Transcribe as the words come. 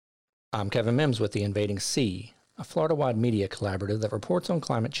I'm Kevin Mims with the Invading Sea, a Florida-wide media collaborative that reports on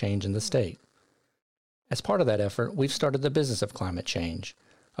climate change in the state. As part of that effort, we've started the Business of Climate Change,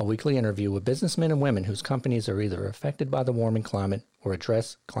 a weekly interview with businessmen and women whose companies are either affected by the warming climate or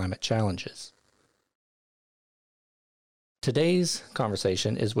address climate challenges. Today's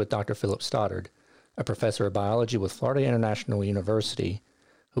conversation is with Dr. Phillip Stoddard, a professor of biology with Florida International University,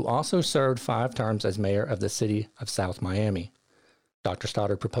 who also served 5 terms as mayor of the city of South Miami. Dr.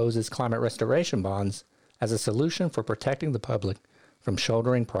 Stoddard proposes climate restoration bonds as a solution for protecting the public from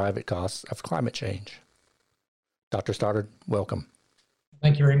shouldering private costs of climate change. Dr. Stoddard, welcome.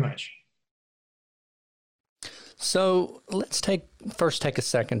 Thank you very much. So let's first take a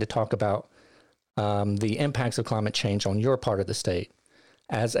second to talk about the impacts of climate change on your part of the state.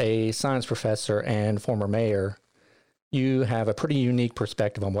 As a science professor and former mayor, you have a pretty unique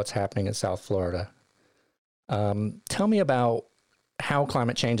perspective on what's happening in South Florida. Tell me about how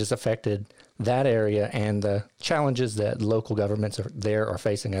climate change has affected that area and the challenges that local governments are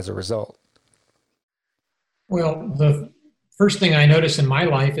facing as a result. Well, the first thing I notice in my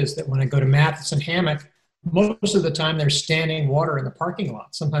life is that when I go to Matheson Hammock, most of the time there's standing water in the parking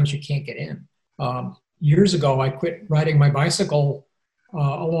lot. Sometimes you can't get in. Years ago, I quit riding my bicycle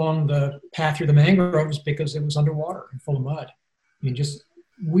along the path through the mangroves because it was underwater and full of mud. I mean,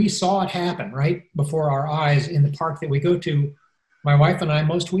 we saw it happen right before our eyes in the park that we go to, my wife and I,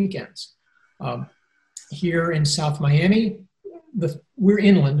 most weekends. Here in South Miami, we're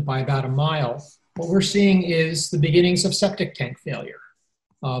inland by about a mile. What we're seeing is the beginnings of septic tank failure.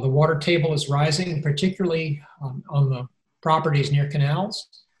 The water table is rising, particularly on the properties near canals.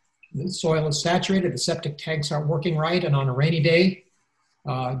 The soil is saturated, the septic tanks aren't working right, and on a rainy day,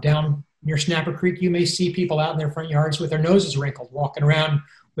 down near Snapper Creek, you may see people out in their front yards with their noses wrinkled, walking around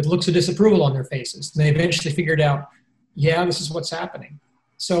with looks of disapproval on their faces. And they eventually figured out, yeah, this is what's happening.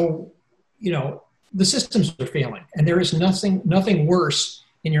 So, the systems are failing, and there is nothing worse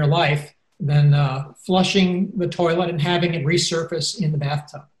in your life than flushing the toilet and having it resurface in the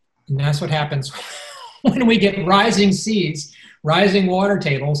bathtub. And that's what happens when we get rising seas, rising water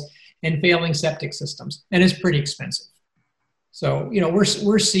tables, and failing septic systems. And it's pretty expensive. So,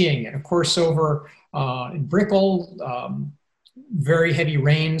 we're seeing it. Of course, over in Brickell, very heavy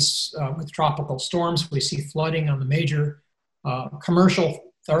rains with tropical storms. We see flooding on the major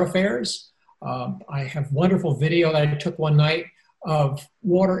commercial thoroughfares. I have wonderful video that I took one night of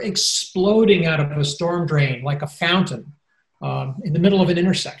water exploding out of a storm drain like a fountain in the middle of an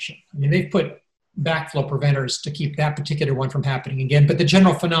intersection. I mean, they've put backflow preventers to keep that particular one from happening again, but the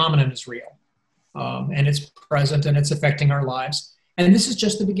general phenomenon is real. And it's present and it's affecting our lives. And this is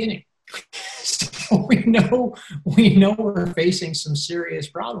just the beginning. So we know we're facing some serious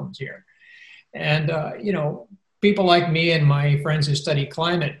problems here. And, people like me and my friends who study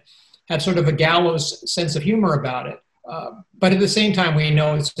climate have sort of a gallows sense of humor about it. But at the same time, we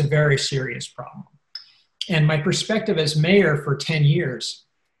know it's a very serious problem. And my perspective as mayor for 10 years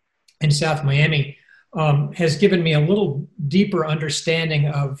in South Miami has given me a little deeper understanding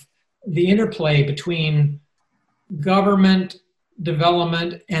of the interplay between government,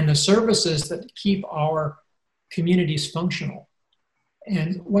 development, and the services that keep our communities functional.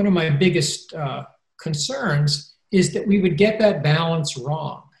 And one of my biggest concerns is that we would get that balance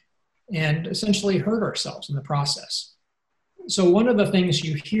wrong and essentially hurt ourselves in the process. So one of the things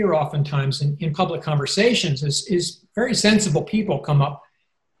you hear oftentimes in public conversations is very sensible people come up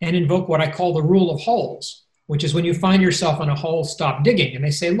and invoke what I call the rule of holes, which is when you find yourself in a hole, stop digging. And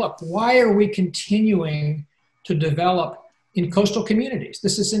they say, look, why are we continuing to develop in coastal communities?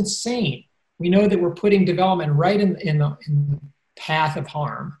 This is insane. We know that we're putting development right in the path of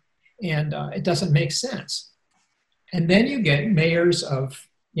harm, and it doesn't make sense. And then you get mayors of,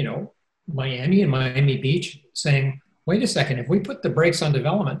 Miami and Miami Beach saying, wait a second, if we put the brakes on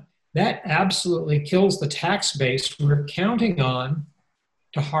development, that absolutely kills the tax base we're counting on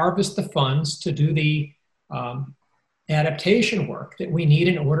to harvest the funds to do the adaptation work that we need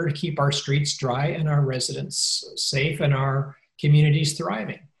in order to keep our streets dry and our residents safe and our communities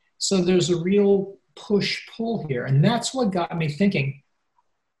thriving. So there's a real push-pull here. And that's what got me thinking,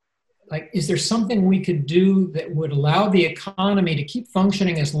 is there something we could do that would allow the economy to keep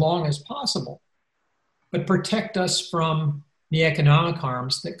functioning as long as possible, but protect us from the economic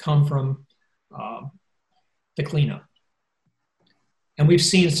harms that come from the cleanup? And we've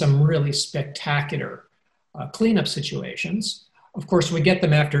seen some really spectacular cleanup situations. Of course, we get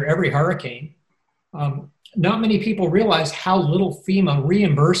them after every hurricane. Not many people realize how little FEMA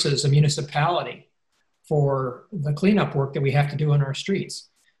reimburses a municipality for the cleanup work that we have to do on our streets.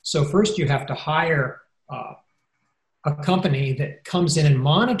 So first you have to hire a company that comes in and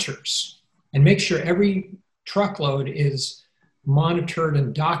monitors and makes sure every truckload is monitored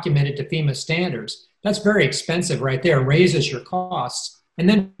and documented to FEMA standards, that's very expensive right there, raises your costs. And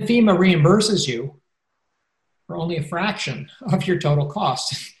then FEMA reimburses you for only a fraction of your total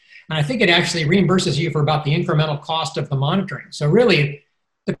cost. And I think it actually reimburses you for about the incremental cost of the monitoring. So really,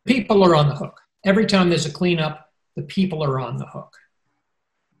 the people are on the hook. Every time there's a cleanup, the people are on the hook.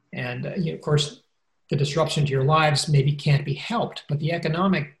 And of course, the disruption to your lives maybe can't be helped, but the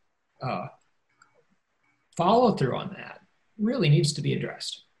economic follow through on that really needs to be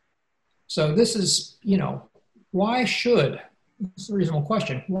addressed. So this is, why should, this is a reasonable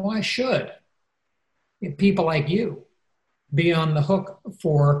question, why should people like you be on the hook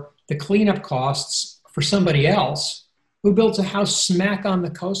for the cleanup costs for somebody else who builds a house smack on the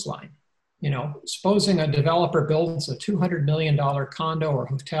coastline? Supposing a developer builds a $200 million condo or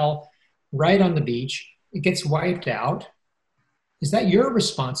hotel right on the beach, it gets wiped out. Is that your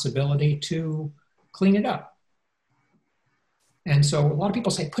responsibility to clean it up? And so a lot of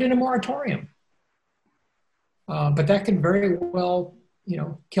people say, put in a moratorium. But that could very well,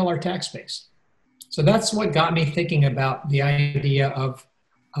 kill our tax base. So that's what got me thinking about the idea of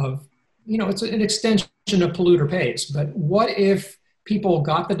it's an extension of polluter pays. But what if people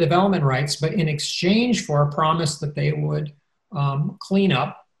got the development rights, but in exchange for a promise that they would clean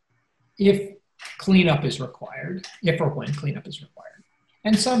up if cleanup is required, if or when cleanup is required,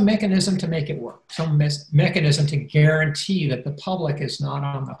 and some mechanism to make it work, some mechanism to guarantee that the public is not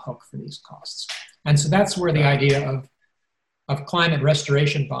on the hook for these costs. And so that's where the idea of climate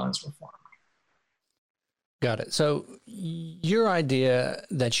restoration bonds were formed. Got it. So your idea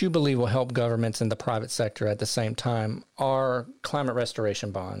that you believe will help governments and the private sector at the same time are climate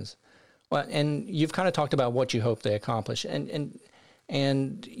restoration bonds. Well, and you've kind of talked about what you hope they accomplish, and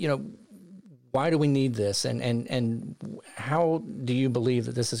why do we need this, and how do you believe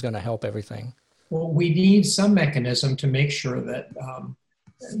that this is going to help everything? Well, we need some mechanism to make sure that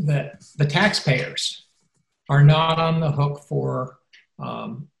that the taxpayers are not on the hook for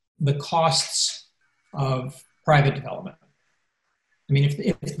the costs of private development. I mean,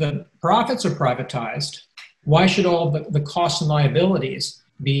 if the profits are privatized, why should all the costs and liabilities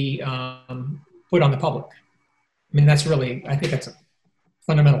be put on the public? I mean, I think that's a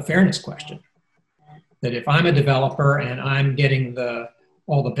fundamental fairness question. That if I'm a developer and I'm getting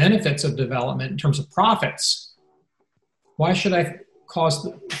all the benefits of development in terms of profits, why should I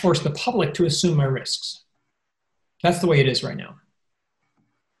force the public to assume my risks? That's the way it is right now.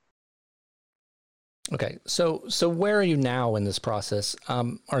 Okay, so where are you now in this process? Are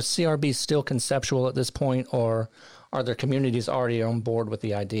CRBs still conceptual at this point, or are there communities already on board with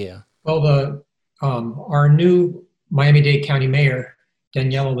the idea? Well, our new Miami-Dade County Mayor,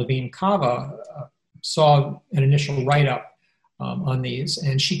 Daniela Levine Cava, saw an initial write-up on these,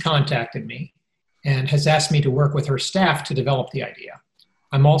 and she contacted me and has asked me to work with her staff to develop the idea.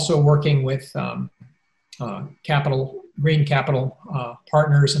 I'm also working with Green Capital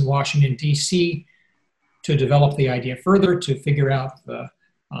partners in Washington, D.C., to develop the idea further, to figure out the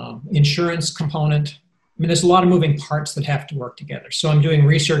insurance component. I mean, there's a lot of moving parts that have to work together. So I'm doing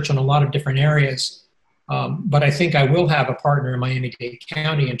research on a lot of different areas, but I think I will have a partner in Miami-Dade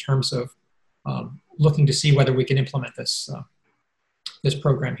County in terms of looking to see whether we can implement this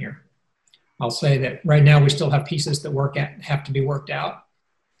program here. I'll say that right now we still have pieces that have to be worked out.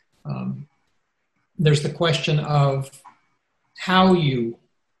 There's the question of how you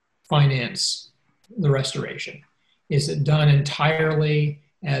finance the restoration. Is it done entirely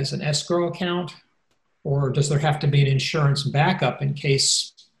as an escrow account, or does there have to be an insurance backup in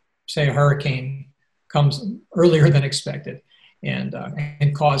case, say, a hurricane comes earlier than expected and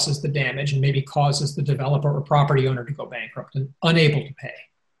causes the damage and maybe causes the developer or property owner to go bankrupt and unable to pay?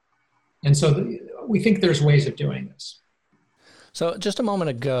 And so we think there's ways of doing this. So just a moment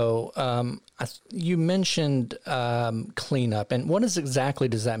ago, you mentioned cleanup, and what exactly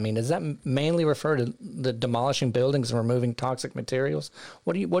does that mean? Does that mainly refer to the demolishing buildings and removing toxic materials?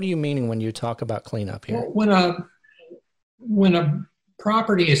 What are you meaning when you talk about cleanup here? Well, when a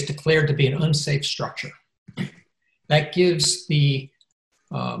property is declared to be an unsafe structure, that gives the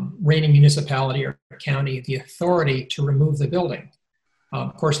reigning municipality or county the authority to remove the building.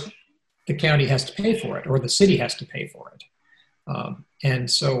 Of course, the county has to pay for it, or the city has to pay for it.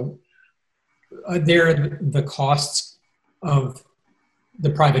 And so the costs of the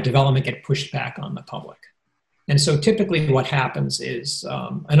private development get pushed back on the public. And so typically what happens is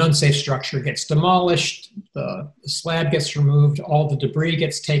an unsafe structure gets demolished, the slab gets removed, all the debris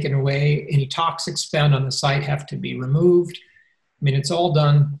gets taken away, any toxics found on the site have to be removed. I mean, it's all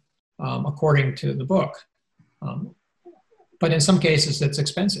done according to the book. but in some cases it's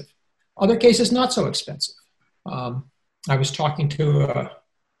expensive. Other cases, not so expensive. I was talking to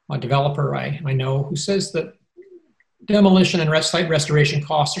a developer I know who says that demolition and site restoration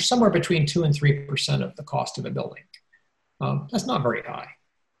costs are somewhere between 2 and 3% of the cost of a building. That's not very high.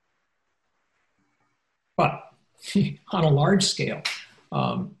 But on a large scale,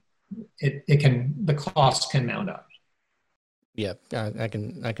 the costs can mount up. Yeah, I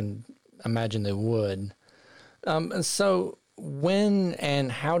can imagine they would. So when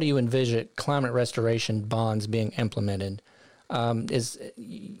and how do you envision climate restoration bonds being implemented?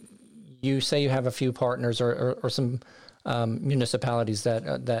 You say you have a few partners or some municipalities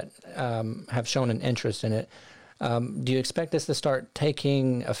that have shown an interest in it. Do you expect this to start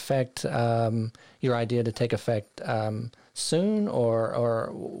taking effect, your idea to take effect soon, or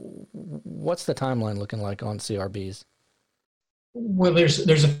what's the timeline looking like on CRBs? Well,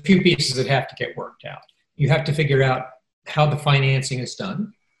 there's a few pieces that have to get worked out. You have to figure out how the financing is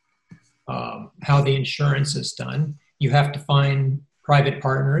done, how the insurance is done. You have to find private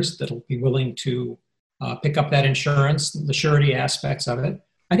partners that'll be willing to pick up that insurance, the surety aspects of it.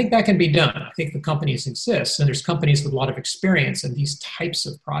 I think that can be done. I think the companies exist, and there's companies with a lot of experience in these types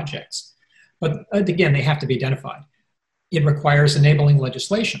of projects. But again, they have to be identified. It requires enabling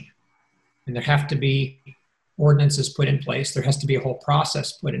legislation, and there have to be ordinances put in place. There has to be a whole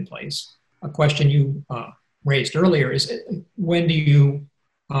process put in place. A question you raised earlier is when do you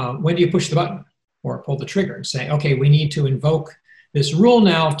push the button or pull the trigger and say, okay, we need to invoke this rule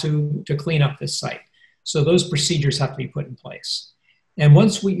now to clean up this site. So those procedures have to be put in place. And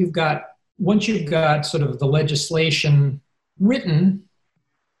once you've got sort of the legislation written,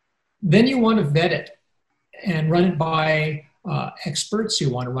 then you want to vet it and run it by experts. You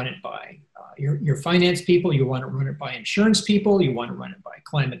want to run it by your finance people. You want to run it by insurance people. You want to run it by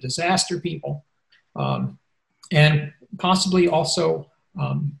climate disaster people, and possibly also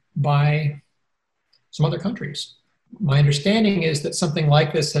by some other countries. My understanding is that something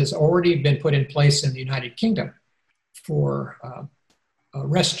like this has already been put in place in the United Kingdom for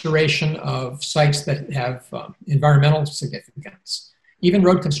restoration of sites that have environmental significance. Even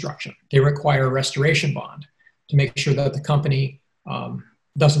road construction, they require a restoration bond to make sure that the company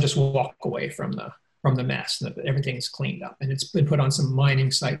doesn't just walk away from the mess, that everything is cleaned up. And it's been put on some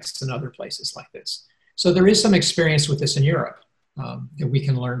mining sites and other places like this. So there is some experience with this in Europe that we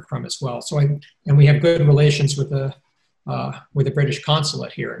can learn from as well. And we have good relations with the British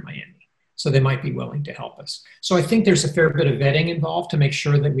consulate here in Miami. So they might be willing to help us. So I think there's a fair bit of vetting involved to make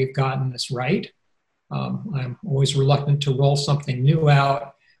sure that we've gotten this right. I'm always reluctant to roll something new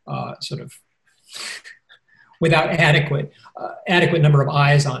out sort of without adequate number of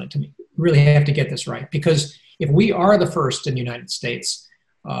eyes on it. To really have to get this right, because if we are the first in the United States,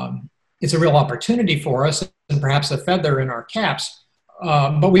 it's a real opportunity for us and perhaps a feather in our caps.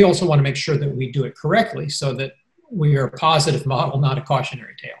 But we also want to make sure that we do it correctly so that we are a positive model, not a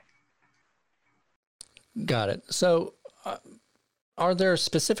cautionary tale. Got it. So are there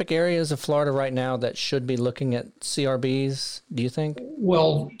specific areas of Florida right now that should be looking at CRBs, do you think?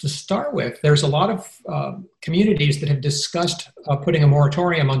 Well, to start with, there's a lot of communities that have discussed putting a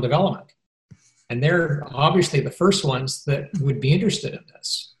moratorium on development. And they're obviously the first ones that would be interested in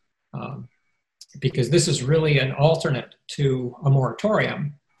this, because this is really an alternate to a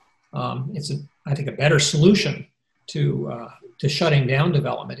moratorium. It's, I think, a better solution to shutting down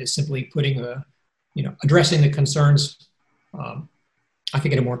development is simply putting addressing the concerns, I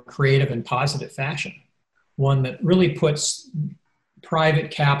think, in a more creative and positive fashion. One that really puts private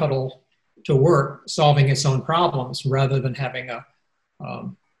capital to work solving its own problems rather than having a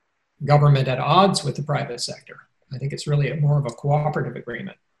government at odds with the private sector. I think it's really more of a cooperative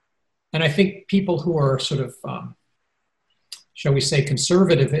agreement. And I think people who are sort of, shall we say,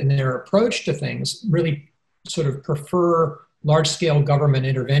 conservative in their approach to things really sort of prefer large-scale government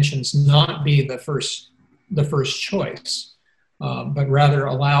interventions not be the first choice, but rather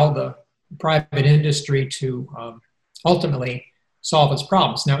allow the private industry to ultimately solve its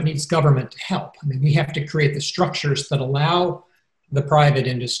problems. Now, it needs government to help. I mean, we have to create the structures that allow the private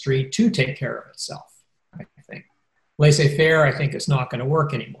industry to take care of itself, I think. Laissez-faire, I think, is not going to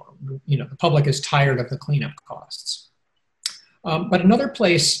work anymore. The public is tired of the cleanup costs. But another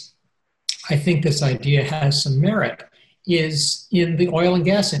place I think this idea has some merit is in the oil and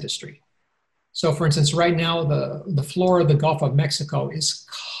gas industry. So for instance, right now, the floor of the Gulf of Mexico is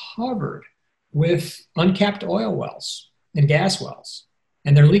covered with uncapped oil wells and gas wells,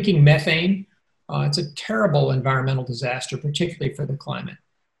 and they're leaking methane. It's a terrible environmental disaster, particularly for the climate.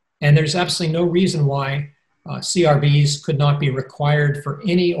 And there's absolutely no reason why CRBs could not be required for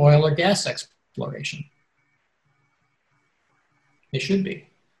any oil or gas exploration. They should be.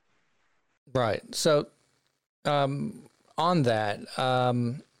 Right. So on that,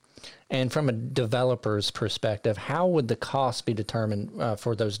 and from a developer's perspective, how would the cost be determined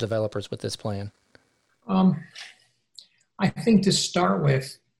for those developers with this plan? Um, I think to start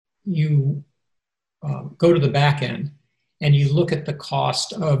with, you go to the back end and you look at the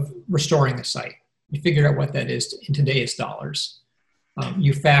cost of restoring a site. You figure out what that is in today's dollars.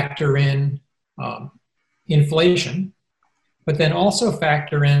 You factor in inflation, but then also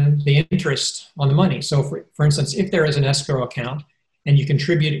factor in the interest on the money. So for instance, if there is an escrow account and you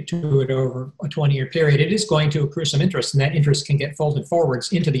contribute to it over a 20-year period, it is going to accrue some interest, and that interest can get folded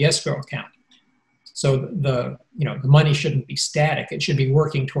forwards into the escrow account. So the money shouldn't be static. It should be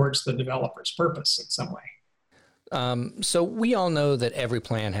working towards the developer's purpose in some way. So we all know that every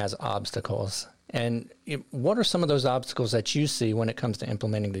plan has obstacles. And what are some of those obstacles that you see when it comes to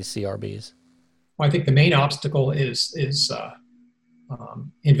implementing these CRBs? Well, I think the main obstacle is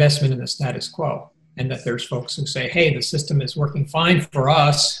investment in the status quo, and that there's folks who say, hey, the system is working fine for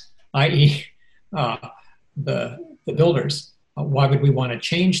us, i.e. The builders. Why would we want to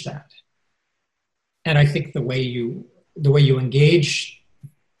change that? And I think the way you engage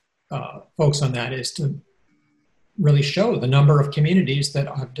folks on that is to really show the number of communities that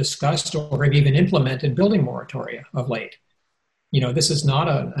have discussed or have even implemented building moratoria of late. This is not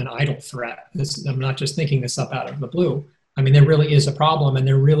an idle threat. I'm not just thinking this up out of the blue. I mean, there really is a problem, and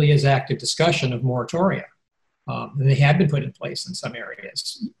there really is active discussion of moratoria. And they have been put in place in some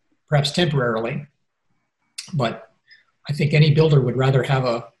areas, perhaps temporarily. But I think any builder would rather have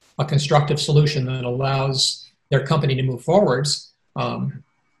a constructive solution that allows their company to move forwards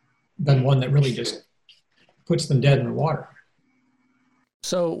than one that really just puts them dead in the water.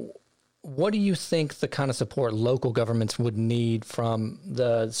 So what do you think the kind of support local governments would need from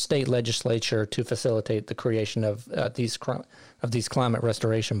the state legislature to facilitate the creation of these climate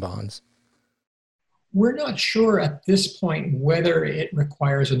restoration bonds? We're not sure at this point whether it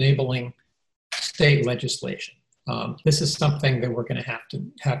requires enabling state legislation. This is something that we're going to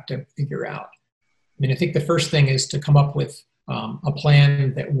have to figure out. I mean, I think the first thing is to come up with a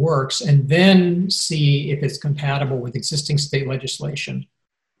plan that works, and then see if it's compatible with existing state legislation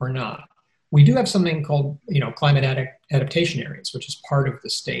or not. We do have something called, climate adaptation areas, which is part of the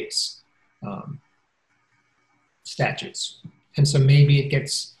state's statutes, and so maybe it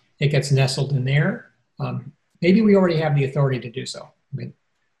gets nestled in there. Maybe we already have the authority to do so.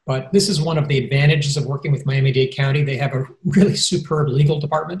 But this is one of the advantages of working with Miami-Dade County. They have a really superb legal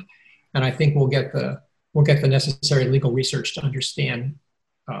department, and I think we'll get the necessary legal research to understand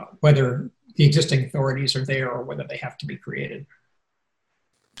whether the existing authorities are there or whether they have to be created.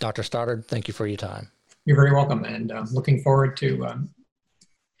 Dr. Stoddard, thank you for your time. You're very welcome, and looking forward to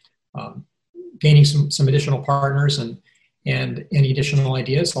gaining some additional partners and any additional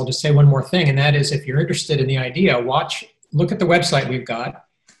ideas. I'll just say one more thing, and that is, if you're interested in the idea, look at the website we've got.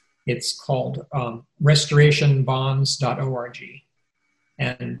 It's called restorationbonds.org.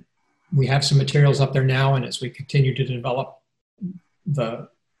 And we have some materials up there now, and as we continue to develop the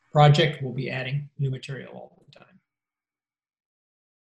project, we'll be adding new material all the time.